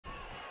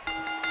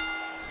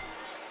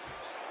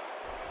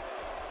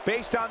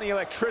Based on the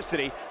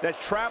electricity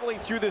that's traveling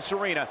through this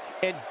arena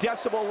and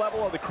decibel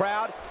level of the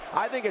crowd,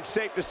 I think it's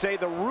safe to say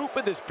the roof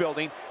of this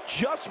building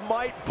just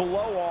might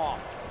blow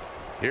off.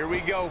 Here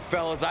we go,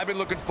 fellas. I've been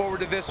looking forward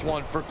to this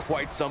one for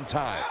quite some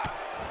time.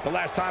 The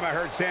last time I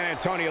heard San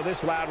Antonio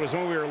this loud was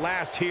when we were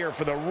last here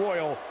for the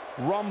Royal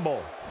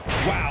Rumble.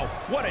 Wow,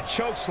 what a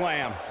choke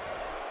slam.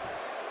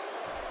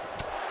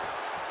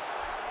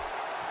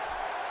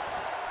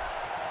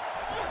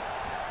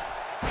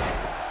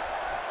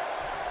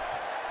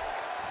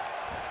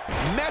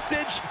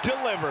 Message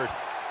delivered.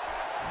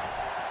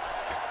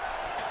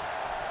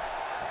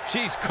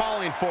 She's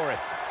calling for it.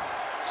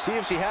 See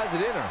if she has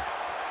it in her.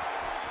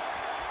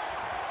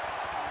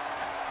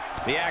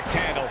 The axe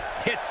handle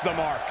hits the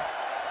mark.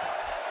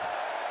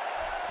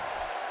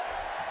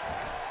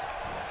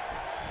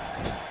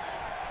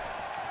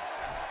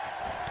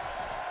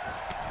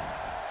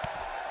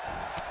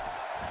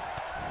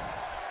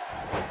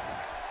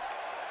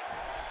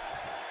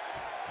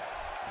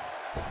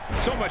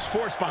 So much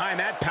force behind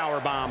that power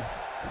bomb.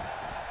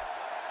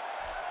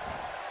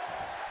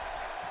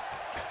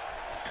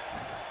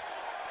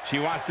 She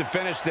wants to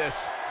finish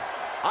this.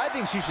 I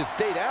think she should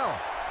stay down.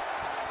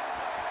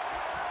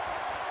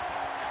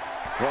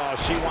 Well,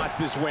 she wants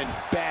this win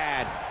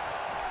bad.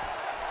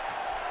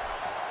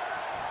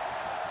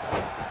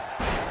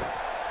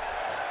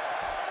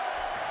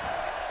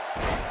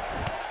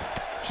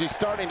 She's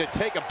starting to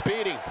take a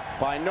beating.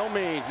 By no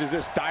means is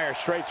this dire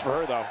straits for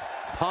her, though.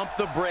 Pump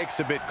the brakes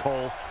a bit,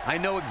 Cole. I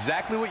know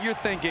exactly what you're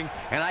thinking,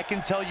 and I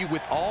can tell you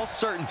with all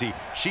certainty,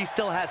 she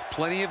still has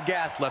plenty of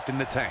gas left in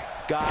the tank.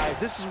 Guys,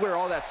 this is where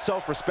all that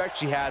self-respect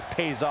she has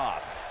pays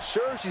off.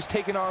 Sure, she's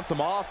taking on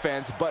some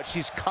offense, but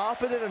she's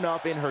confident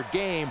enough in her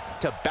game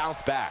to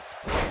bounce back.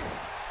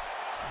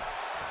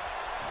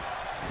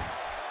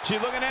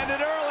 She's looking to end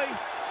it early.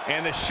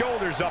 And the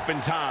shoulders up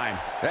in time.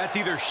 That's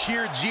either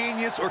sheer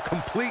genius or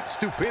complete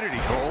stupidity,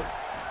 Cole.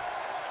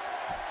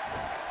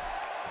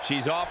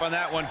 She's off on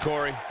that one,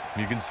 Corey.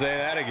 You can say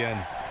that again.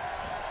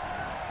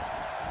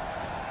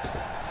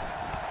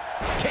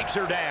 Takes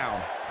her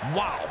down.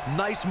 Wow,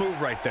 nice move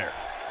right there.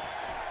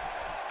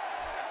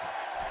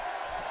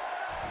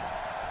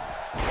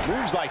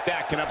 Moves like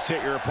that can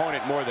upset your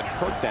opponent more than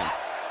hurt them.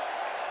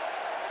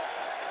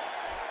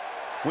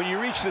 When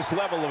you reach this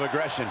level of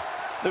aggression,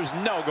 there's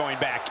no going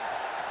back.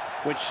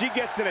 When she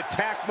gets in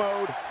attack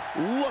mode,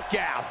 look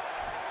out.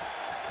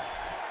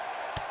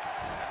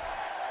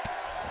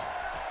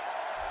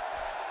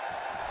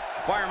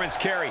 Fireman's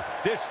carry.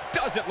 This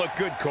doesn't look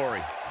good,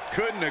 Corey.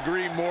 Couldn't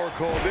agree more,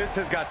 Cole. This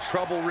has got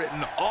trouble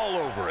written all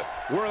over it.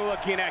 We're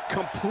looking at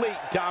complete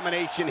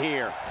domination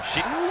here.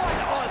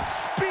 What a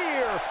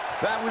spear!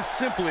 That was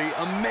simply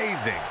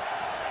amazing.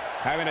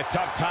 Having a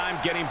tough time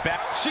getting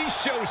back. She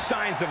shows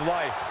signs of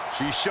life.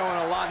 She's showing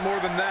a lot more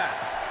than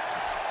that.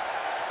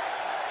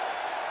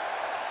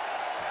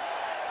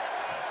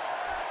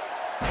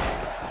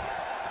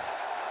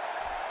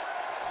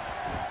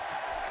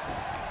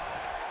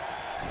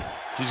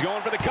 She's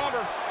going for the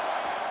cover.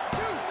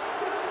 2,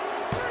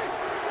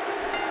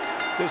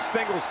 3. This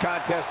singles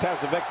contest has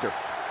the victor.